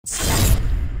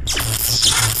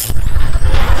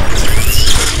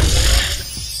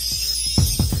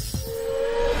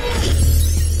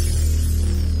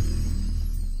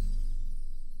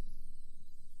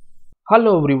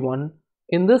Hello everyone,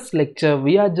 in this lecture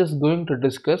we are just going to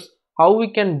discuss how we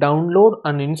can download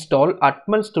and install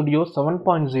Atmel Studio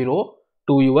 7.0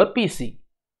 to your PC.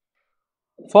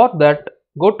 For that,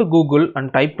 go to Google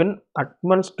and type in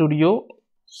Atmel Studio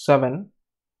 7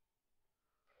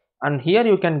 and here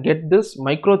you can get this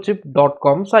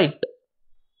microchip.com site.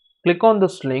 Click on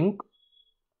this link,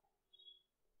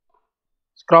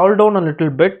 scroll down a little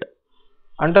bit.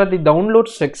 Under the download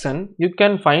section, you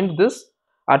can find this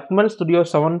Atmel Studio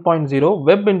 7.0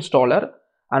 web installer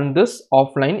and this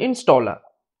offline installer.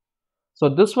 So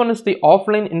this one is the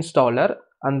offline installer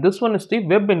and this one is the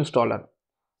web installer.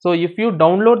 So if you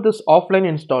download this offline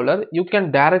installer, you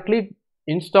can directly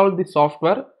install the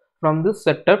software from this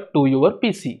setup to your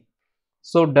PC.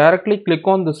 So directly click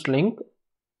on this link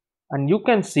and you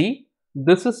can see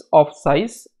this is of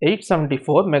size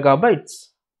 874 megabytes.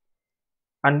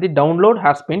 And the download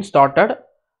has been started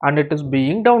and it is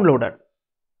being downloaded.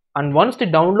 And once the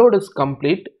download is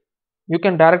complete, you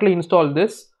can directly install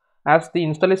this, as the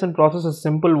installation process is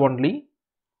simple only.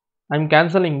 I'm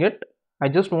cancelling it. I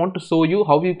just want to show you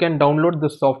how you can download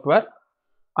this software.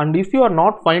 And if you are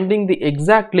not finding the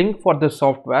exact link for this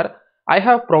software, I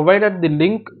have provided the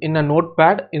link in a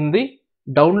notepad in the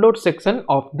download section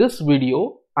of this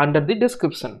video under the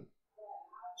description.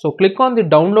 So click on the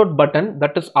download button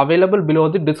that is available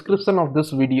below the description of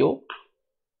this video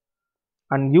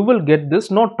and you will get this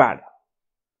notepad.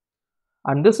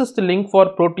 And this is the link for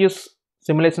Proteus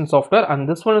simulation software and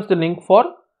this one is the link for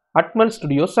Atmel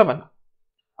Studio 7.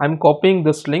 I am copying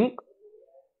this link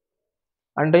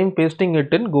and I am pasting it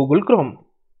in Google Chrome.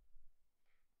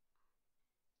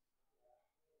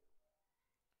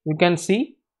 You can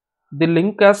see the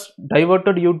link has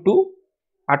diverted you to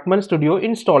Atmel Studio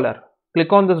installer.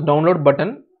 Click on this download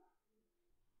button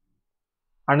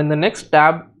and in the next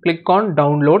tab click on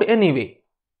download anyway.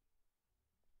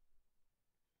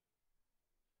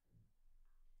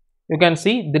 You can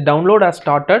see the download has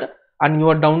started and you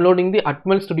are downloading the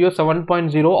Atmel Studio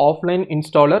 7.0 offline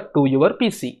installer to your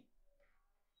PC.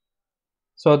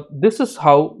 So this is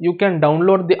how you can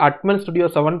download the Atmel Studio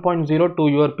 7.0 to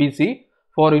your PC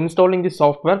for installing the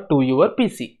software to your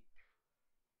PC.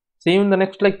 See you in the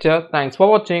next lecture. Thanks for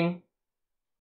watching.